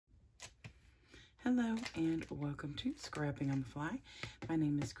Hello and welcome to Scrapping on the Fly. My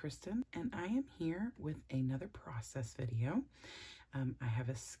name is Kristen and I am here with another process video. I have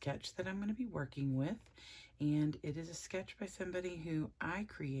a sketch that I'm going to be working with, and it is a sketch by somebody who I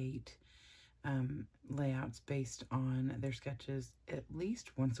create layouts based on their sketches at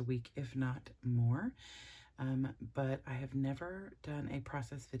least once a week, if not more. But I have never done a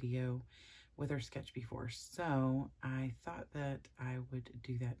process video with her sketch before, so I thought that I would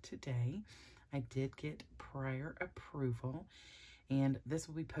do that today. I did get prior approval, and this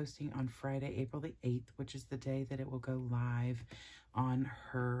will be posting on Friday, April the 8th, which is the day that it will go live on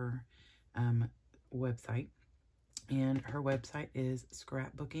her website. And her website is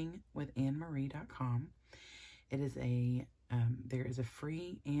scrapbookingwithannmarie.com. It is there is a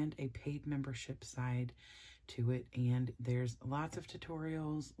free and a paid membership side to it, and there's lots of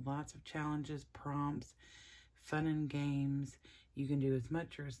tutorials, lots of challenges, prompts, fun and games. You can do as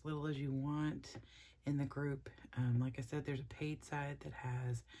much or as little as you want in the group. Like I said, there's a paid side that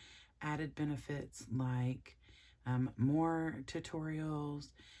has added benefits like more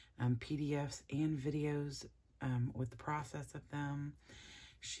tutorials, PDFs and videos with the process of them.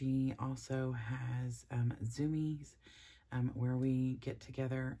 She also has Zoomies where we get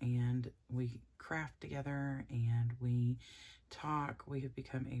together and we craft together and we talk. We have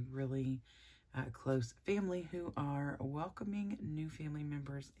become a really close family who are welcoming new family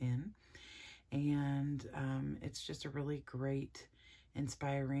members in, and it's just a really great,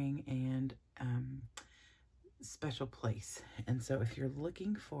 inspiring, and special place. And so if you're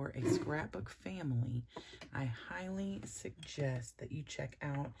looking for a scrapbook family, I highly suggest that you check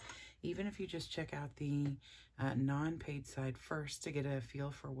out, even if you just check out the non-paid side first to get a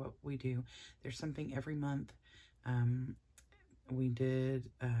feel for what we do. There's something every month. We did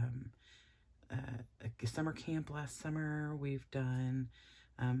a summer camp last summer. We've done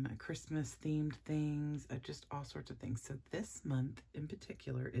Christmas themed things, just all sorts of things. So this month in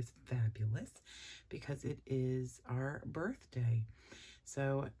particular is fabulous because it is our birthday.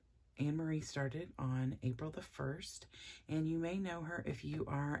 So AnnMarie started on April the 1st, and you may know her if you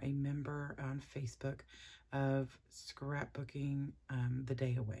are a member on Facebook of Scrapbooking the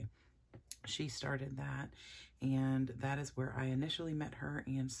Day Away. She started that, and that is where I initially met her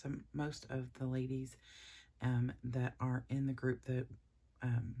and most of the ladies that are in the group, the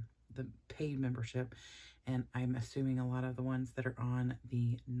paid membership, and I'm assuming a lot of the ones that are on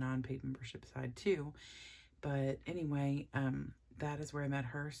the non-paid membership side too. But anyway, that is where I met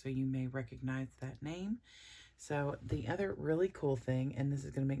her, so you may recognize that name. So the other really cool thing, and this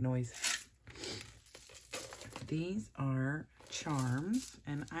is going to make noise, these are charms,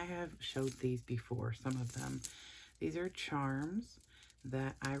 and I have showed these before, some of them. These are charms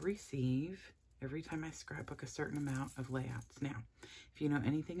that I receive every time I scrapbook a certain amount of layouts. Now, if you know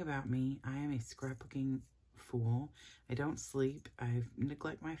anything about me, I am a scrapbooking fool. I don't sleep. I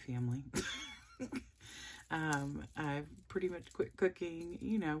neglect my family. I've pretty much quit cooking,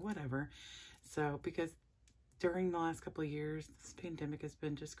 you know, whatever. So, because during the last couple of years, this pandemic has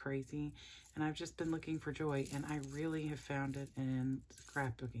been just crazy, and I've just been looking for joy, and I really have found it in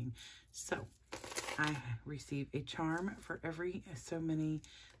scrapbooking. So I receive a charm for every so many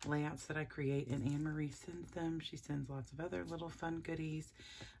layouts that I create, and AnnMarie sends them. She sends lots of other little fun goodies.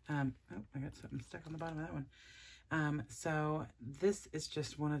 Oh, I got something stuck on the bottom of that one. So this is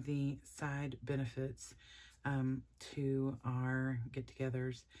just one of the side benefits to our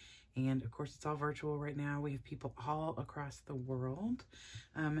get-togethers. And of course, it's all virtual right now. We have people all across the world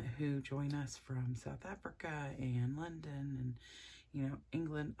who join us from South Africa and London and, you know,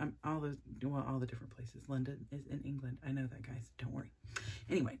 England, all the different places. London is in England. I know that, guys. Don't worry.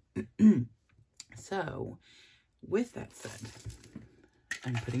 Anyway, so with that said,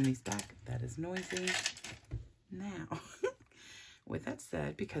 I'm putting these back. That is noisy. Now, with that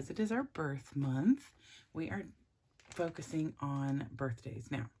said, because it is our birth month, we are focusing on birthdays.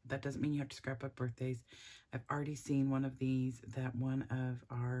 Now, that doesn't mean you have to scrapbook birthdays. I've already seen one of these that one of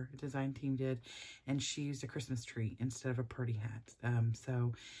our design team did, and she used a Christmas tree instead of a party hat.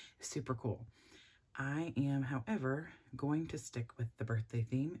 So super cool. I am, however, going to stick with the birthday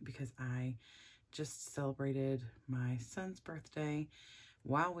theme because I just celebrated my son's birthday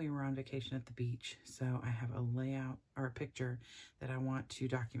while we were on vacation at the beach. So I have a layout or a picture that I want to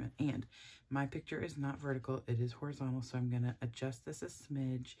document. And my picture is not vertical, it is horizontal. So I'm going to adjust this a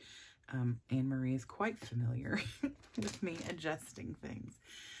smidge. AnnMarie is quite familiar with me adjusting things.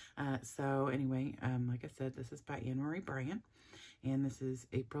 So anyway, like I said, this is by AnnMarie Bryant. And this is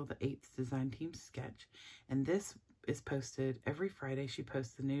April the 8th design team sketch. And this is posted every Friday. She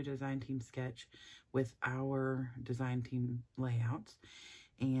posts the new design team sketch with our design team layouts.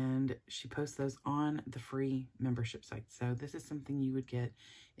 and she posts those on the free membership site. So this is something you would get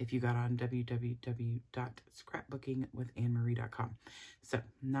if you got on www.scrapbookingwithanmarie.com. So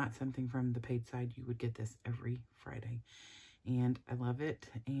not something from the paid side. You would get this every Friday. And I love it.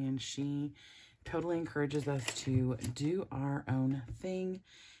 And she totally encourages us to do our own thing.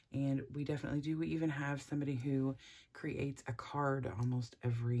 And we definitely do. We even have somebody who creates a card almost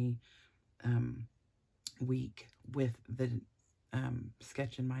every week with the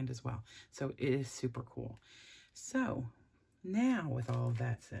sketch in mind as well. So it is super cool. So now with all of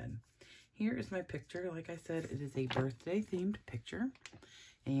that said, here is my picture. Like I said, it is a birthday themed picture,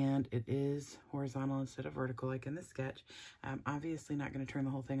 and it is horizontal instead of vertical like in the sketch. I'm obviously not going to turn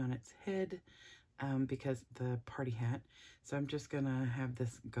the whole thing on its head because the party hat. So I'm just going to have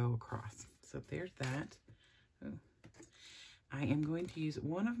this go across. So there's that. Ooh. I am going to use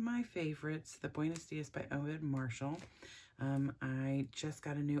one of my favorites, the Buenos Dias by Obed Marshall. I just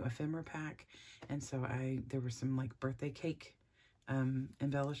got a new ephemera pack, and so there were some like birthday cake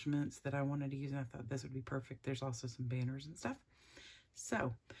embellishments that I wanted to use, and I thought this would be perfect. There's also some banners and stuff.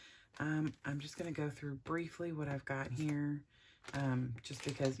 So I'm just going to go through briefly what I've got here, just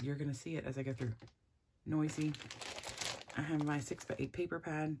because you're going to see it as I go through. Noisy. I have my 6x8 paper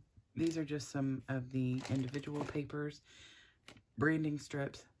pad. These are just some of the individual papers, branding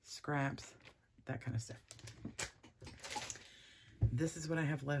strips, scraps, that kind of stuff. This is what I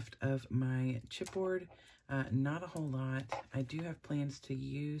have left of my chipboard. Not a whole lot. I do have plans to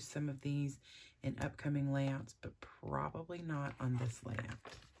use some of these in upcoming layouts, but probably not on this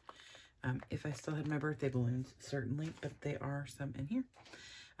layout. If I still had my birthday balloons, certainly, but there are some in here.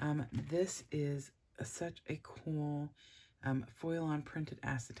 This is such a cool foil on printed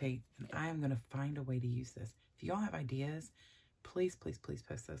acetate, and I am going to find a way to use this. If y'all have ideas, please, please, please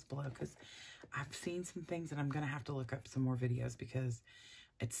post those below, because I've seen some things and I'm going to have to look up some more videos because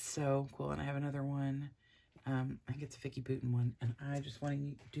it's so cool. And I have another one. I think it's a Vicky Booten one, and I just want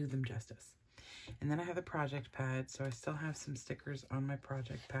to do them justice. And then I have the project pad, so I still have some stickers on my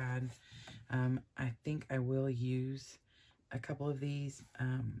project pad. I think I will use a couple of these.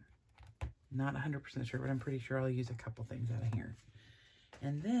 Not 100% sure, but I'm pretty sure I'll use a couple things out of here.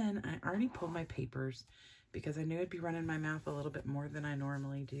 And then I already pulled my papers because I knew I'd be running my mouth a little bit more than I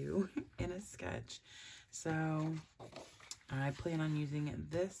normally do in a sketch. So I plan on using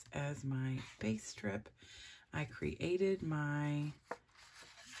this as my base strip. I created my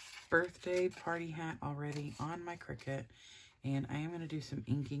birthday party hat already on my Cricut, and I am going to do some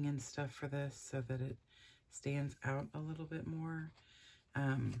inking and stuff for this so that it stands out a little bit more.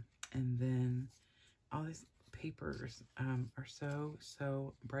 And then all these papers are so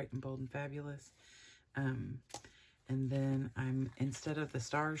bright and bold and fabulous. And then instead of the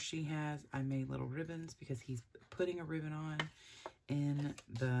stars she has, I made little ribbons because he's putting a ribbon on in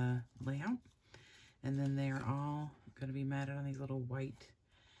the layout. And then they are all going to be matted on these little white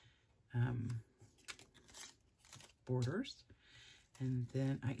borders. And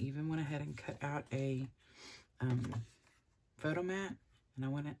then I even went ahead and cut out a photo mat. And I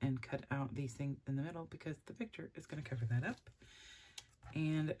went and cut out these things in the middle because the picture is going to cover that up.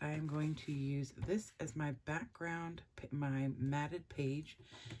 And I am going to use this as my background, my matted page,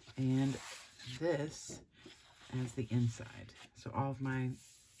 and this as the inside. So all of my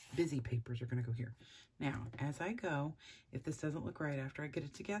busy papers are going to go here. Now, as I go, if this doesn't look right after I get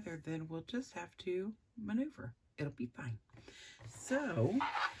it together, then we'll just have to maneuver. It'll be fine. So,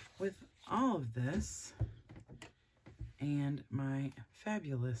 with all of this, and my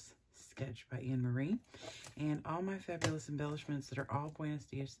fabulous sketch by AnnMarie, and all my fabulous embellishments that are all Buenos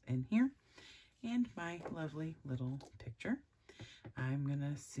Dias in here, and my lovely little picture, I'm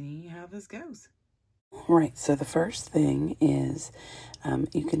gonna see how this goes. All right, so the first thing is,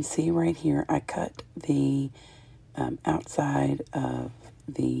 you can see right here, I cut the outside of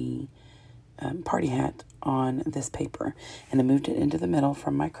the party hat on this paper, and I moved it into the middle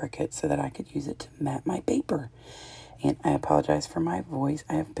from my Cricut so that I could use it to mat my paper. And I apologize for my voice.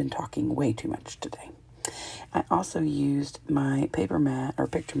 I have been talking way too much today. I also used my paper mat or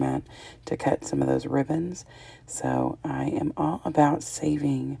picture mat to cut some of those ribbons. So I am all about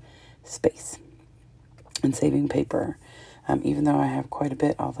saving space and saving paper. Even though I have quite a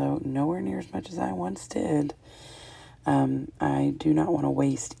bit, although nowhere near as much as I once did, I do not want to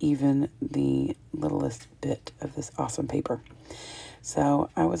waste even the littlest bit of this awesome paper.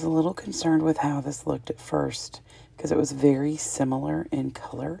 So I was a little concerned with how this looked at first, because it was very similar in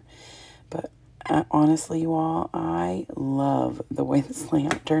color. But honestly, you all, I love the way this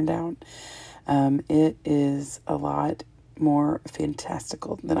layout turned out. It is a lot more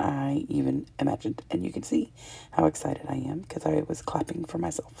fantastical than I even imagined. And you can see how excited I am because I was clapping for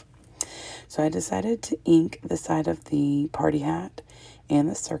myself. So I decided to ink the side of the party hat and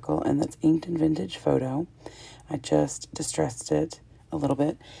the circle, and that's inked in Vintage Photo. I just distressed it a little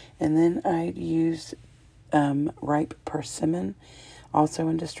bit, and then I used Ripe Persimmon, also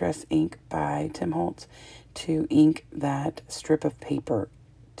in Distress Ink by Tim Holtz, to ink that strip of paper.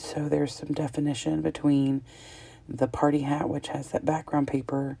 So there's some definition between the party hat, which has that background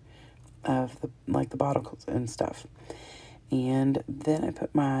paper of the bottles and stuff. And then I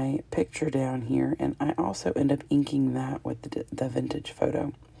put my picture down here, and I also end up inking that with the Vintage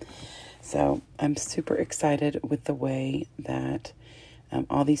Photo. So I'm super excited with the way that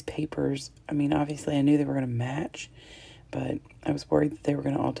all these papers, I mean, obviously I knew they were going to match, but I was worried that they were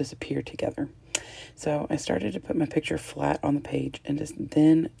going to all disappear together. So I started to put my picture flat on the page and just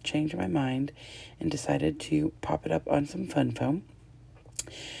then changed my mind and decided to pop it up on some fun foam.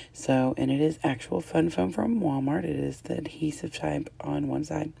 So, and it is actual fun foam from Walmart. It is the adhesive type on one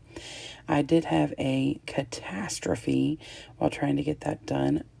side. I did have a catastrophe while trying to get that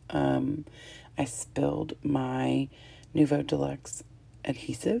done. I spilled my Nouveau Deluxe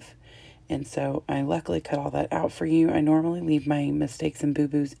adhesive, and so I luckily cut all that out for you. I normally leave my mistakes and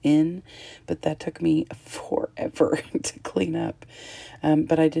boo-boos in, but that took me forever to clean up.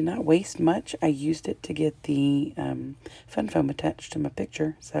 But I did not waste much. I used it to get the fun foam attached to my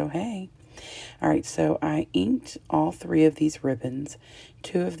picture, so hey. All right, so I inked all 3 of these ribbons,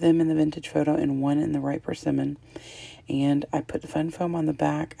 2 of them in the Vintage Photo and 1 in the Ripe Persimmon. And I put the fun foam on the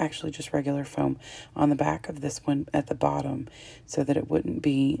back, actually just regular foam, on the back of this one at the bottom so that it wouldn't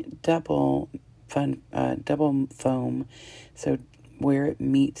be double foam, so where it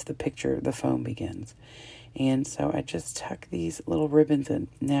meets the picture, the foam begins. And so I just tuck these little ribbons in.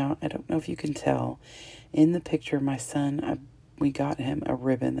 Now, I don't know if you can tell, in the picture, my son, we got him a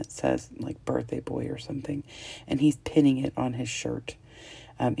ribbon that says, like, birthday boy or something, and he's pinning it on his shirt.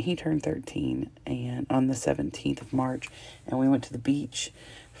 He turned 13 and on the 17th of March, and we went to the beach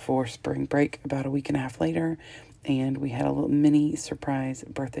for spring break about a week and a half later, and we had a little mini surprise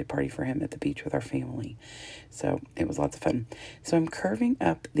birthday party for him at the beach with our family. So it was lots of fun. So I'm curving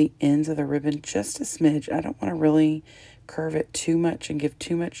up the ends of the ribbon just a smidge. I don't want to really curve it too much and give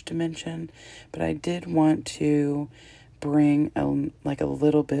too much dimension, but I did want to bring like a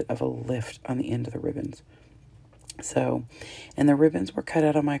little bit of a lift on the end of the ribbons. So, and the ribbons were cut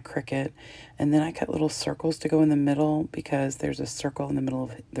out on my Cricut, and then I cut little circles to go in the middle because there's a circle in the middle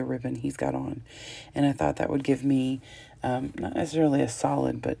of the ribbon he's got on, and I thought that would give me not necessarily a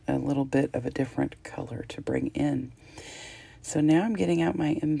solid, but a little bit of a different color to bring in. So now I'm getting out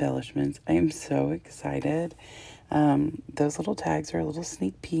my embellishments. I am so excited. Those little tags are a little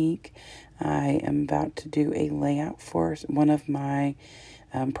sneak peek. I am about to do a layout for one of my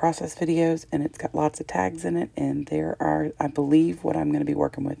process videos, and it's got lots of tags in it, and there are, I believe, what I'm going to be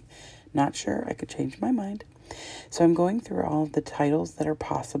working with. Not sure. I could change my mind. So I'm going through all of the titles that are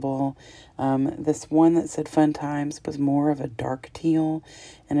possible. This one that said Fun Times was more of a dark teal,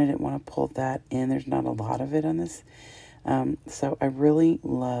 and I didn't want to pull that in. There's not a lot of it on this. So I really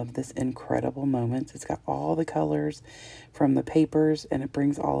love this Incredible Moments. It's got all the colors from the papers, and it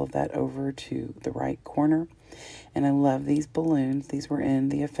brings all of that over to the right corner. And I love these balloons. These were in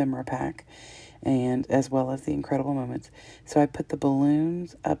the ephemera pack, and as well as the Incredible Moments. So I put the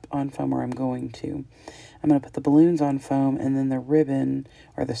balloons up on foam, or I'm going to put the balloons on foam, and then the ribbon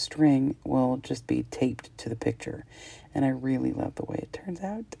or the string will just be taped to the picture. And I really love the way it turns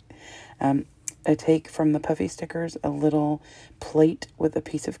out. I take from the puffy stickers a little plate with a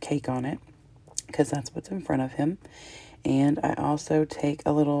piece of cake on it, because that's what's in front of him. And I also take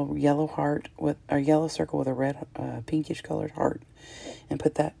a little yellow heart with a yellow circle with a red, pinkish colored heart, and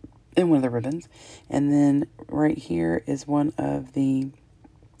put that in one of the ribbons. And then right here is one of the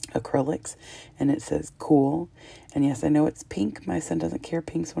acrylics, and it says cool. And yes, I know it's pink. My son doesn't care.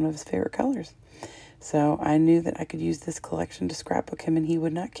 Pink's one of his favorite colors. So I knew that I could use this collection to scrapbook him, and he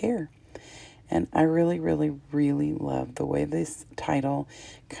would not care. And I really, really, really love the way this title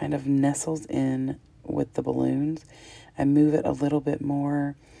kind of nestles in with the balloons. I move it a little bit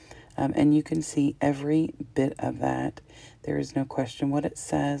more, and you can see every bit of that. There is no question what it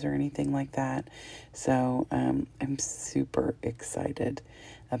says or anything like that. So I'm super excited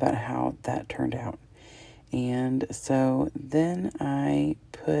about how that turned out. And so then I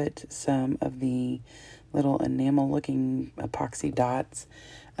put some of the little enamel-looking epoxy dots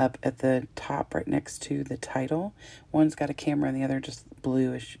up at the top right next to the title. One's got a camera and the other just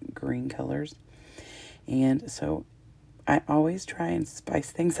bluish green colors. And so I always try and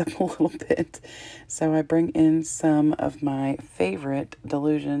spice things up a little bit. So I bring in some of my favorite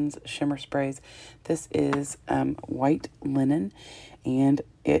Delusions shimmer sprays. This is white linen, and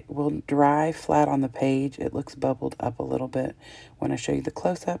it will dry flat on the page. It looks bubbled up a little bit when I show you the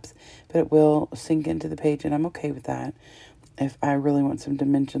close-ups, but it will sink into the page, and I'm okay with that. If I really want some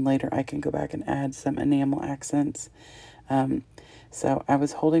dimension later, I can go back and add some enamel accents. So I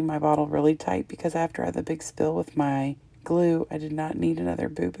was holding my bottle really tight because after I had the big spill with my glue, I did not need another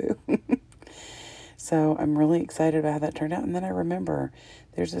boo-boo. So I'm really excited about how that turned out. And then I remember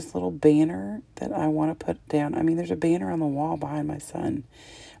there's this little banner that I want to put down. I mean, there's a banner on the wall behind my son,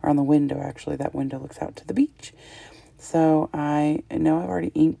 or on the window, actually. That window looks out to the beach. So I know I've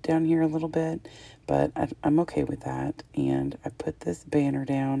already inked down here a little bit, but I'm okay with that. And I put this banner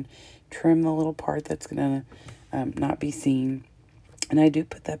down, trim the little part that's going to not be seen. And I do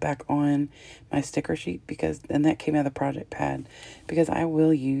put that back on my sticker sheet and that came out of the project pad, because I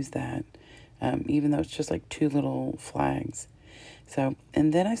will use that, even though it's just like 2 little flags. So,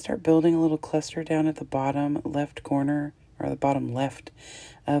 and then I start building a little cluster down at the bottom left corner, or the bottom left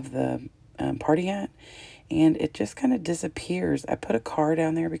of the party hat. And it just kind of disappears. I put a car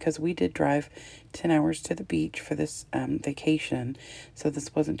down there because we did drive 10 hours to the beach for this vacation. So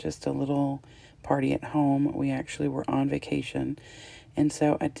this wasn't just a little party at home. We actually were on vacation. And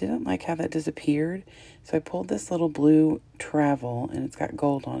so I didn't like how that disappeared. So I pulled this little blue travel, and it's got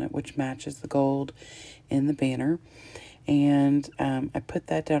gold on it, which matches the gold in the banner. And I put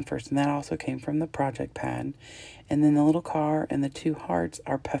that down first, and that also came from the project pad. And then the little car and the 2 hearts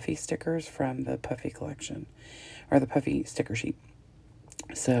are puffy stickers from the puffy collection, or the puffy sticker sheet.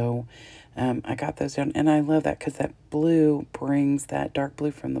 So I got those down, and I love that because that blue brings that dark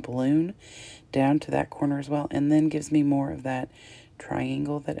blue from the balloon down to that corner as well, and then gives me more of that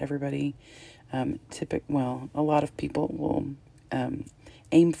triangle that everybody a lot of people will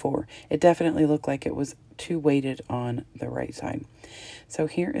aim for. It definitely looked like it was too weighted on the right side. So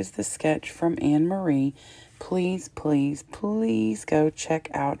here is the sketch from AnnMarie. Please, please, please go check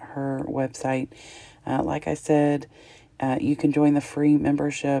out her website. Like I said, you can join the free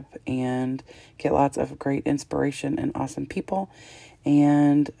membership and get lots of great inspiration and awesome people.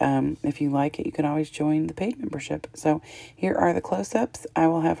 And if you like it, you can always join the paid membership. So here are the close-ups. I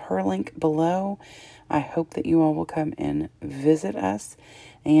will have her link below. I hope that you all will come and visit us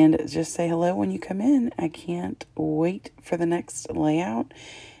and just say hello when you come in. I can't wait for the next layout.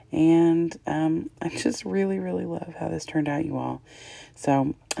 And I just really, really love how this turned out, you all.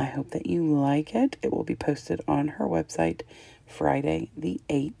 So I hope that you like it. It will be posted on her website Friday, the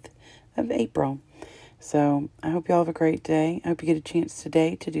 8th of April. So I hope you all have a great day. I hope you get a chance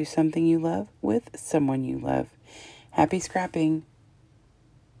today to do something you love with someone you love. Happy scrapping.